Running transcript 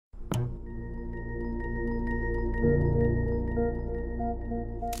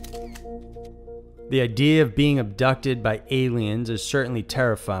The idea of being abducted by aliens is certainly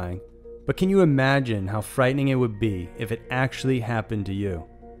terrifying, but can you imagine how frightening it would be if it actually happened to you?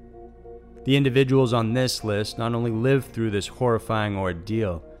 The individuals on this list not only lived through this horrifying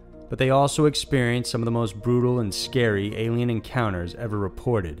ordeal, but they also experienced some of the most brutal and scary alien encounters ever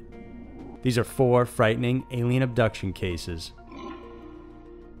reported. These are 4 frightening alien abduction cases.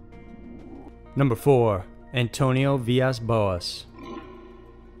 Number 4. Antonio Villas-Boas.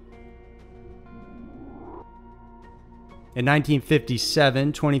 In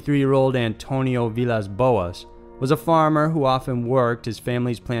 1957, 23-year-old Antonio Villas-Boas was a farmer who often worked his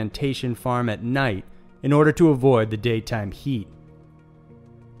family's plantation farm at night in order to avoid the daytime heat.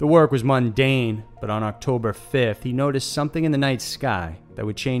 The work was mundane, but on October 5th, he noticed something in the night sky that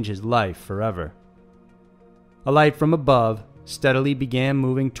would change his life forever. A light from above steadily began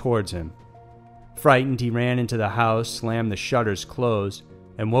moving towards him. Frightened, he ran into the house, slammed the shutters closed,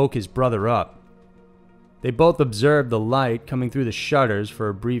 and woke his brother up. They both observed the light coming through the shutters for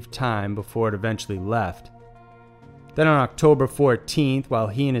a brief time before it eventually left. Then on October 14th, while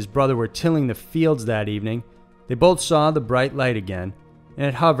he and his brother were tilling the fields that evening, they both saw the bright light again, and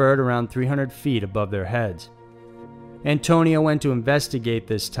it hovered around 300 feet above their heads. Antonio went to investigate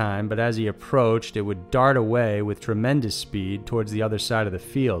this time, but as he approached, it would dart away with tremendous speed towards the other side of the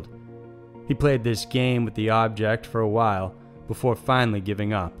field. He played this game with the object for a while before finally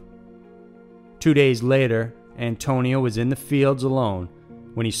giving up. 2 days later, Antonio was in the fields alone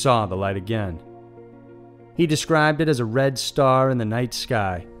when he saw the light again. He described it as a red star in the night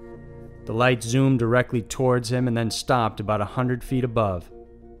sky. The light zoomed directly towards him and then stopped about 100 feet above.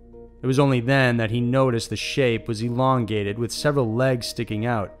 It was only then that he noticed the shape was elongated with several legs sticking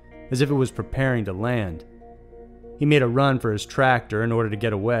out, as if it was preparing to land. He made a run for his tractor in order to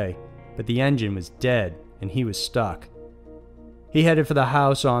get away, but the engine was dead and he was stuck. He headed for the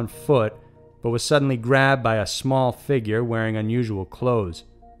house on foot, but was suddenly grabbed by a small figure wearing unusual clothes.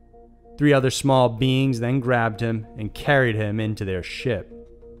 3 other small beings then grabbed him and carried him into their ship.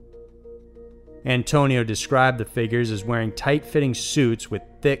 Antonio described the figures as wearing tight-fitting suits with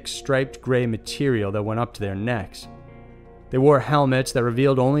thick, striped gray material that went up to their necks. They wore helmets that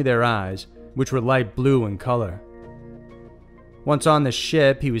revealed only their eyes, which were light blue in color. Once on the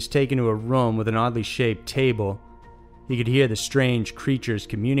ship, he was taken to a room with an oddly shaped table. He could hear the strange creatures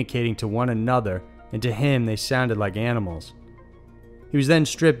communicating to one another, and to him they sounded like animals. He was then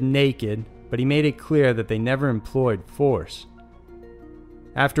stripped naked, but he made it clear that they never employed force.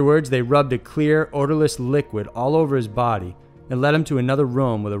 Afterwards, they rubbed a clear, odorless liquid all over his body and led him to another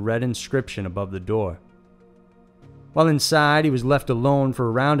room with a red inscription above the door. While inside, he was left alone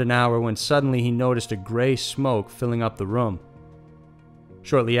for around an hour when suddenly he noticed a gray smoke filling up the room.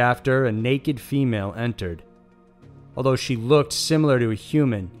 Shortly after, a naked female entered. Although she looked similar to a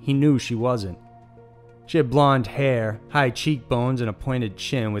human, he knew she wasn't. She had blonde hair, high cheekbones, and a pointed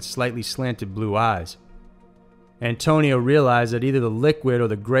chin with slightly slanted blue eyes. Antonio realized that either the liquid or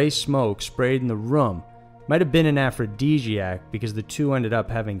the gray smoke sprayed in the room might have been an aphrodisiac because the two ended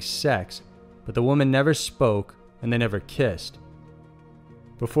up having sex, but the woman never spoke and they never kissed.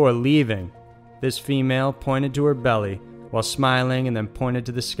 Before leaving, this female pointed to her belly while smiling and then pointed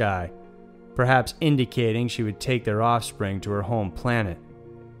to the sky, perhaps indicating she would take their offspring to her home planet.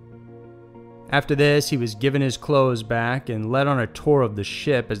 After this, he was given his clothes back and led on a tour of the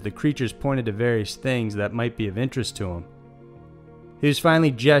ship as the creatures pointed to various things that might be of interest to him. He was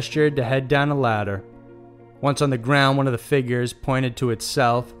finally gestured to head down a ladder. Once on the ground, one of the figures pointed to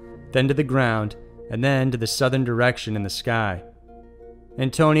itself, then to the ground, and then to the southern direction in the sky.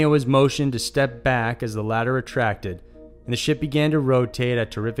 Antonio was motioned to step back as the ladder retracted, and the ship began to rotate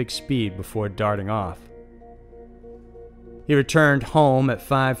at terrific speed before darting off. He returned home at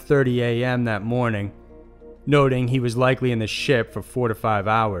 5:30 a.m. that morning, noting he was likely in the ship for 4 to 5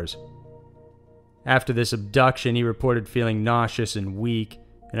 hours. After this abduction, he reported feeling nauseous and weak,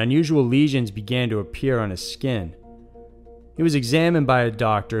 and unusual lesions began to appear on his skin. He was examined by a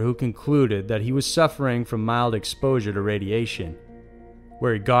doctor who concluded that he was suffering from mild exposure to radiation.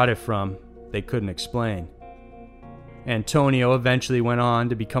 Where he got it from, they couldn't explain. Antonio eventually went on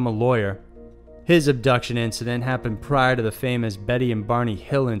to become a lawyer. His abduction incident happened prior to the famous Betty and Barney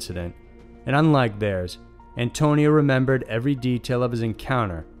Hill incident, and unlike theirs, Antonio remembered every detail of his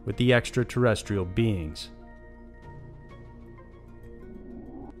encounter with the extraterrestrial beings.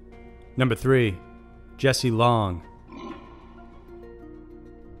 Number 3. Jesse Long.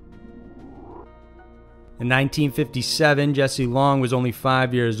 In 1957, Jesse Long was only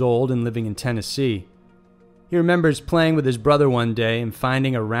 5 years old and living in Tennessee. He remembers playing with his brother one day and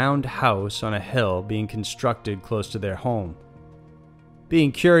finding a round house on a hill being constructed close to their home.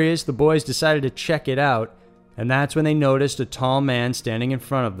 Being curious, the boys decided to check it out, and that's when they noticed a tall man standing in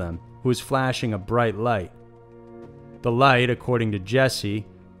front of them who was flashing a bright light. The light, according to Jesse,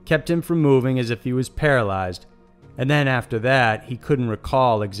 kept him from moving as if he was paralyzed, and then after that, he couldn't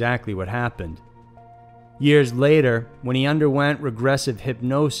recall exactly what happened. Years later, when he underwent regressive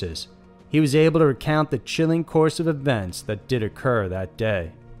hypnosis, he was able to recount the chilling course of events that did occur that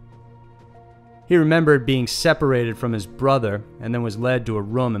day. He remembered being separated from his brother and then was led to a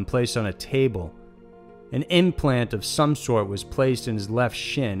room and placed on a table. An implant of some sort was placed in his left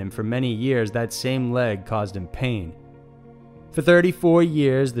shin, and for many years that same leg caused him pain. For 34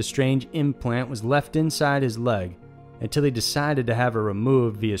 years, the strange implant was left inside his leg until he decided to have it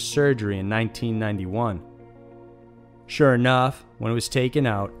removed via surgery in 1991. Sure enough, when it was taken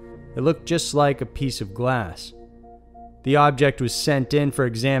out, it looked just like a piece of glass. The object was sent in for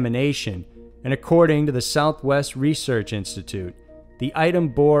examination, and according to the Southwest Research Institute, the item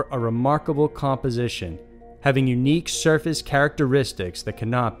bore a remarkable composition, having unique surface characteristics that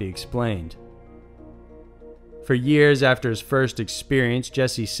cannot be explained. For years after his first experience,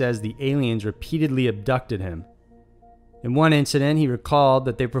 Jesse says the aliens repeatedly abducted him. In one incident, he recalled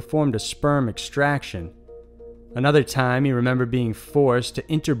that they performed a sperm extraction. Another time, he remembered being forced to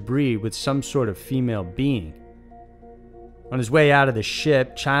interbreed with some sort of female being. On his way out of the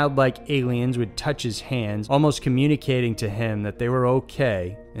ship, childlike aliens would touch his hands, almost communicating to him that they were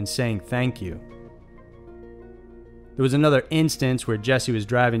okay and saying thank you. There was another instance where Jesse was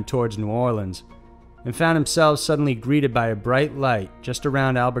driving towards New Orleans and found himself suddenly greeted by a bright light just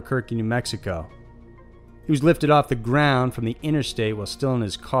around Albuquerque, New Mexico. He was lifted off the ground from the interstate while still in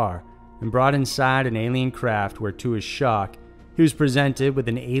his car and brought inside an alien craft where, to his shock, he was presented with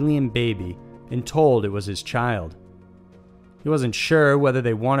an alien baby and told it was his child. He wasn't sure whether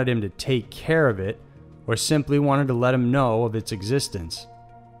they wanted him to take care of it or simply wanted to let him know of its existence.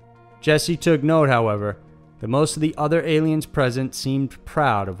 Jesse took note, however, that most of the other aliens present seemed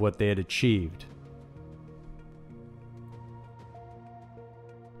proud of what they had achieved.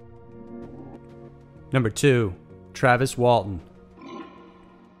 Number 2. Travis Walton.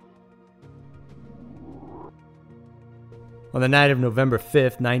 On the night of November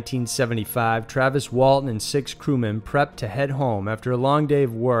 5th, 1975, Travis Walton and 6 crewmen prepped to head home after a long day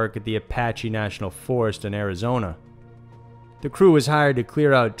of work at the Apache National Forest in Arizona. The crew was hired to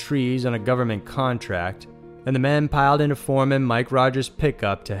clear out trees on a government contract, and the men piled into Foreman Mike Rogers'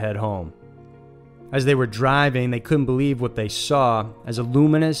 pickup to head home. As they were driving, they couldn't believe what they saw, as a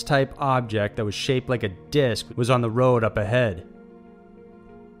luminous-type object that was shaped like a disc was on the road up ahead.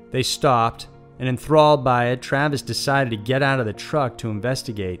 They stopped, and enthralled by it, Travis decided to get out of the truck to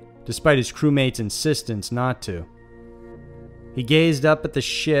investigate, despite his crewmates' insistence not to. He gazed up at the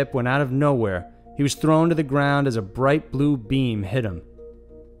ship when out of nowhere, he was thrown to the ground as a bright blue beam hit him.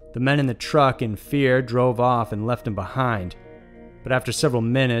 The men in the truck, in fear, drove off and left him behind, but after several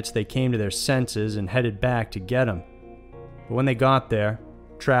minutes they came to their senses and headed back to get him. But when they got there,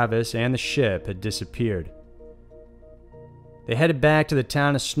 Travis and the ship had disappeared. They headed back to the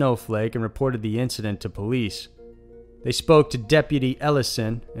town of Snowflake and reported the incident to police. They spoke to Deputy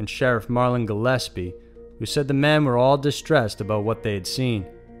Ellison and Sheriff Marlon Gillespie, who said the men were all distressed about what they had seen.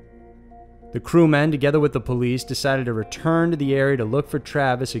 The crewmen, together with the police, decided to return to the area to look for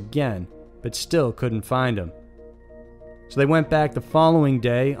Travis again, but still couldn't find him. So they went back the following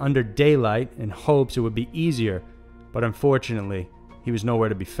day under daylight in hopes it would be easier, but unfortunately, he was nowhere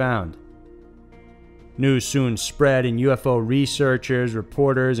to be found. News soon spread, and UFO researchers,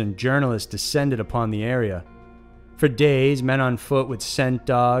 reporters, and journalists descended upon the area. For days, men on foot with scent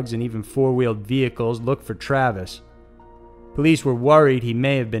dogs and even four-wheeled vehicles looked for Travis. Police were worried he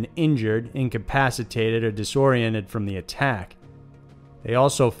may have been injured, incapacitated, or disoriented from the attack. They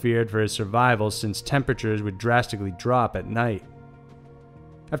also feared for his survival since temperatures would drastically drop at night.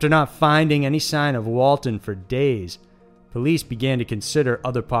 After not finding any sign of Walton for days, police began to consider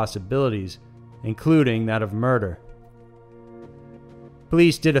other possibilities, including that of murder.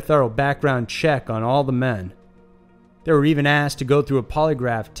 Police did a thorough background check on all the men. They were even asked to go through a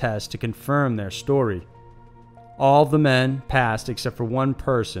polygraph test to confirm their story. All of the men passed except for one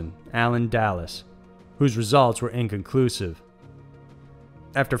person, Alan Dallas, whose results were inconclusive.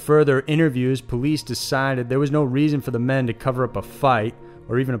 After further interviews, police decided there was no reason for the men to cover up a fight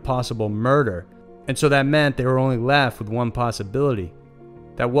or even a possible murder, and so that meant they were only left with one possibility: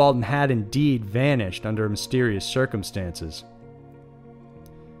 that Walton had indeed vanished under mysterious circumstances.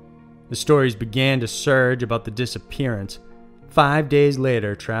 The stories began to surge about the disappearance. 5 days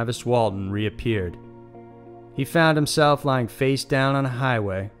later, Travis Walton reappeared. He found himself lying face down on a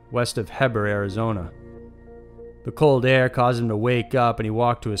highway west of Heber, Arizona. The cold air caused him to wake up, and he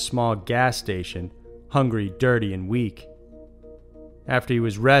walked to a small gas station, hungry, dirty, and weak. After he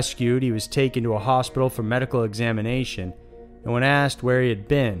was rescued, he was taken to a hospital for medical examination, and when asked where he had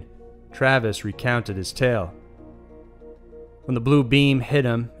been, Travis recounted his tale. When the blue beam hit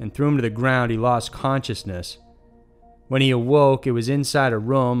him and threw him to the ground, he lost consciousness. When he awoke, it was inside a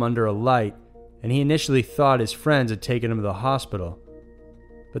room under a light, and he initially thought his friends had taken him to the hospital.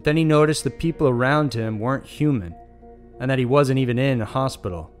 But then he noticed the people around him weren't human, and that he wasn't even in a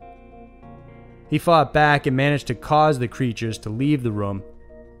hospital. He fought back and managed to cause the creatures to leave the room.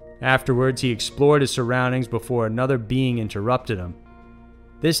 Afterwards, he explored his surroundings before another being interrupted him.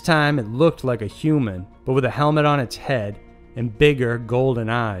 This time, it looked like a human, but with a helmet on its head and bigger golden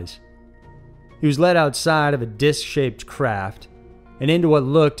eyes. He was led outside of a disc-shaped craft and into what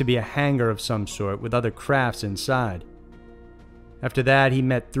looked to be a hangar of some sort with other crafts inside. After that, he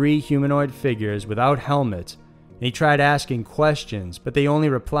met 3 humanoid figures without helmets, and he tried asking questions, but they only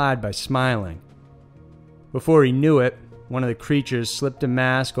replied by smiling. Before he knew it, one of the creatures slipped a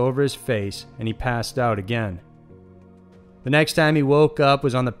mask over his face, and he passed out again. The next time he woke up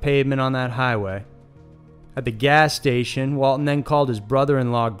was on the pavement on that highway. At the gas station, Walton then called his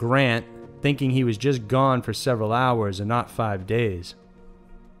brother-in-law Grant, thinking he was just gone for several hours and not 5 days.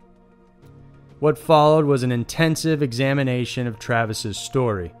 What followed was an intensive examination of Travis's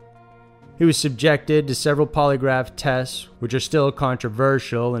story. He was subjected to several polygraph tests, which are still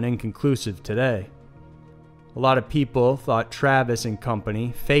controversial and inconclusive today. A lot of people thought Travis and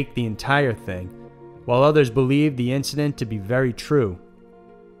company faked the entire thing, while others believed the incident to be very true.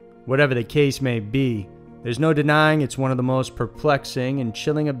 Whatever the case may be, there's no denying it's one of the most perplexing and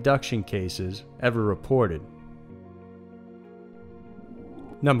chilling abduction cases ever reported.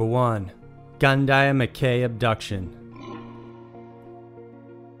 Number 1. Gundaya McKay abduction.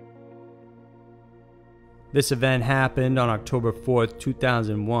 This event happened on October 4th,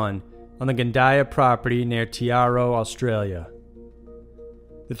 2001, on the Gundaya property near Tiaro, Australia.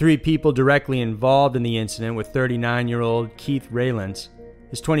 The 3 people directly involved in the incident were 39-year-old Keith Raylands,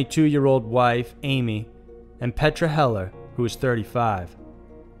 his 22-year-old wife, Amy, and Petra Heller, who was 35.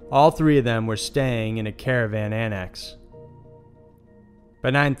 All 3 of them were staying in a caravan annex.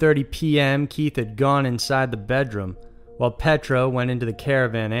 By 9:30 p.m., Keith had gone inside the bedroom, while Petra went into the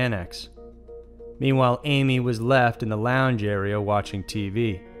caravan annex. Meanwhile, Amy was left in the lounge area watching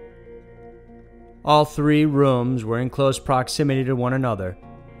TV. All 3 rooms were in close proximity to one another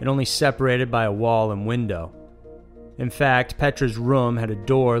and only separated by a wall and window. In fact, Petra's room had a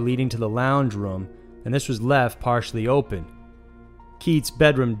door leading to the lounge room, and this was left partially open. Keith's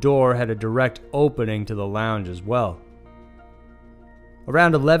bedroom door had a direct opening to the lounge as well.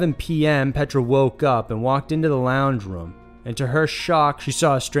 Around 11 p.m., Petra woke up and walked into the lounge room, and to her shock, she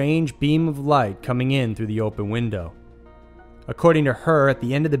saw a strange beam of light coming in through the open window. According to her, at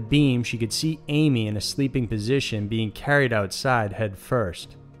the end of the beam, she could see Amy in a sleeping position being carried outside head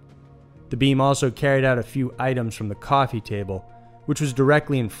first. The beam also carried out a few items from the coffee table, which was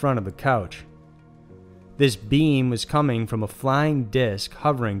directly in front of the couch. This beam was coming from a flying disc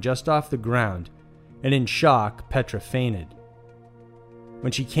hovering just off the ground, and in shock, Petra fainted.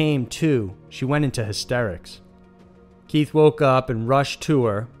 When she came to, she went into hysterics. Keith woke up and rushed to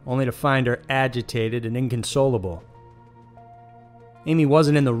her, only to find her agitated and inconsolable. Amy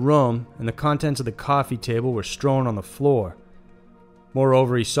wasn't in the room, and the contents of the coffee table were strewn on the floor.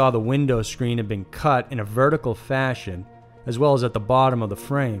 Moreover, he saw the window screen had been cut in a vertical fashion, as well as at the bottom of the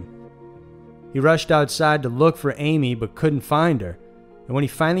frame. He rushed outside to look for Amy, but couldn't find her, and when he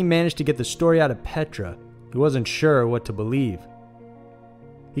finally managed to get the story out of Petra, he wasn't sure what to believe.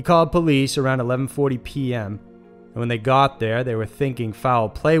 He called police around 11:40 p.m., and when they got there, they were thinking foul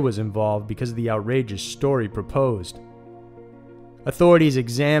play was involved because of the outrageous story proposed. Authorities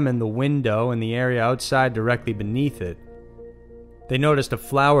examined the window and the area outside directly beneath it. They noticed a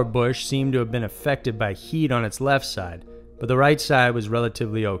flower bush seemed to have been affected by heat on its left side, but the right side was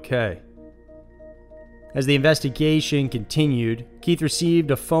relatively okay. As the investigation continued, Keith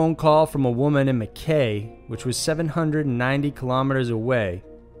received a phone call from a woman in Mackay, which was 790 kilometers away.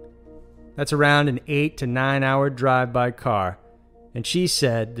 That's around an 8 to 9 hour drive by car, and she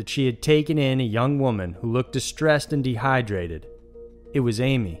said that she had taken in a young woman who looked distressed and dehydrated. It was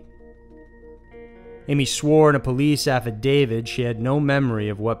Amy. Amy swore in a police affidavit she had no memory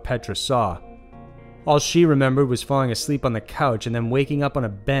of what Petra saw. All she remembered was falling asleep on the couch and then waking up on a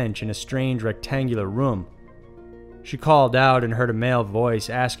bench in a strange rectangular room. She called out and heard a male voice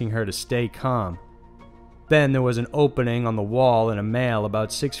asking her to stay calm. Then there was an opening on the wall and a male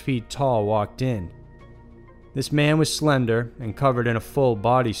about 6 feet tall walked in. This man was slender and covered in a full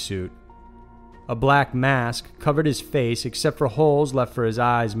bodysuit. A black mask covered his face except for holes left for his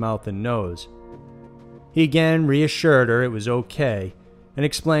eyes, mouth, and nose. He again reassured her it was okay and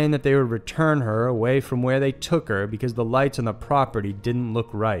explained that they would return her away from where they took her because the lights on the property didn't look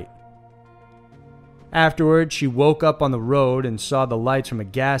right. Afterwards, she woke up on the road and saw the lights from a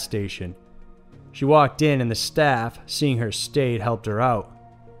gas station. She walked in and the staff, seeing her state, helped her out.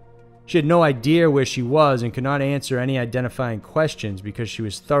 She had no idea where she was and could not answer any identifying questions because she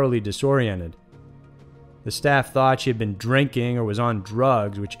was thoroughly disoriented. The staff thought she had been drinking or was on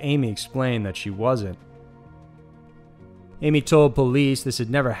drugs, which Amy explained that she wasn't. Amy told police this had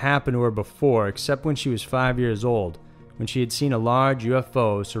never happened to her before except when she was 5 years old, when she had seen a large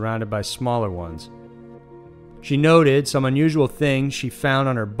UFO surrounded by smaller ones. She noted some unusual things she found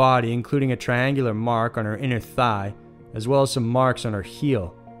on her body, including a triangular mark on her inner thigh, as well as some marks on her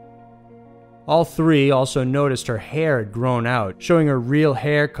heel. All three also noticed her hair had grown out, showing her real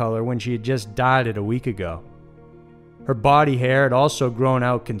hair color when she had just dyed it a week ago. Her body hair had also grown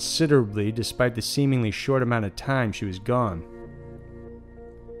out considerably despite the seemingly short amount of time she was gone.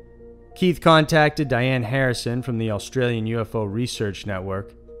 Keith contacted Diane Harrison from the Australian UFO Research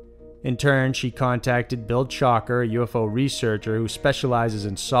Network. In turn, she contacted Bill Chalker, a UFO researcher who specializes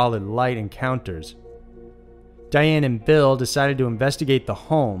in solid light encounters. Diane and Bill decided to investigate the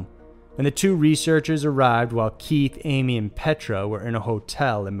home, and the two researchers arrived while Keith, Amy, and Petra were in a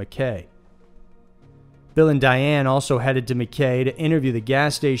hotel in Mackay. Bill and Diane also headed to Mackay to interview the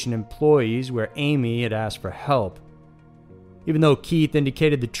gas station employees where Amy had asked for help. Even though Keith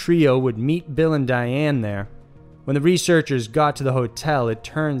indicated the trio would meet Bill and Diane there, when the researchers got to the hotel, it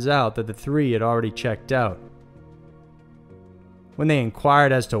turns out that the three had already checked out. When they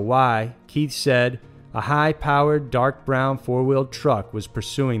inquired as to why, Keith said a high-powered dark brown four-wheeled truck was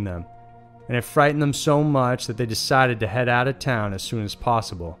pursuing them, and it frightened them so much that they decided to head out of town as soon as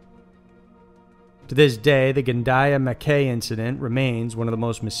possible. To this day, the Gandaya Mackay incident remains one of the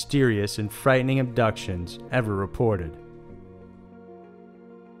most mysterious and frightening abductions ever reported.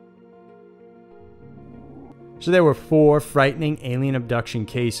 So there were 4 frightening alien abduction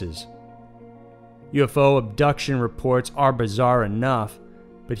cases. UFO abduction reports are bizarre enough,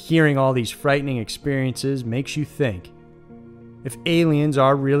 but hearing all these frightening experiences makes you think. If aliens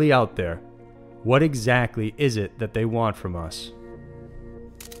are really out there, what exactly is it that they want from us?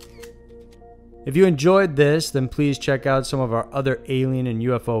 If you enjoyed this, then please check out some of our other alien and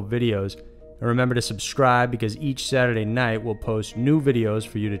UFO videos, and remember to subscribe because each Saturday night we'll post new videos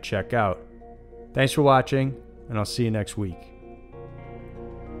for you to check out. Thanks for watching, and I'll see you next week.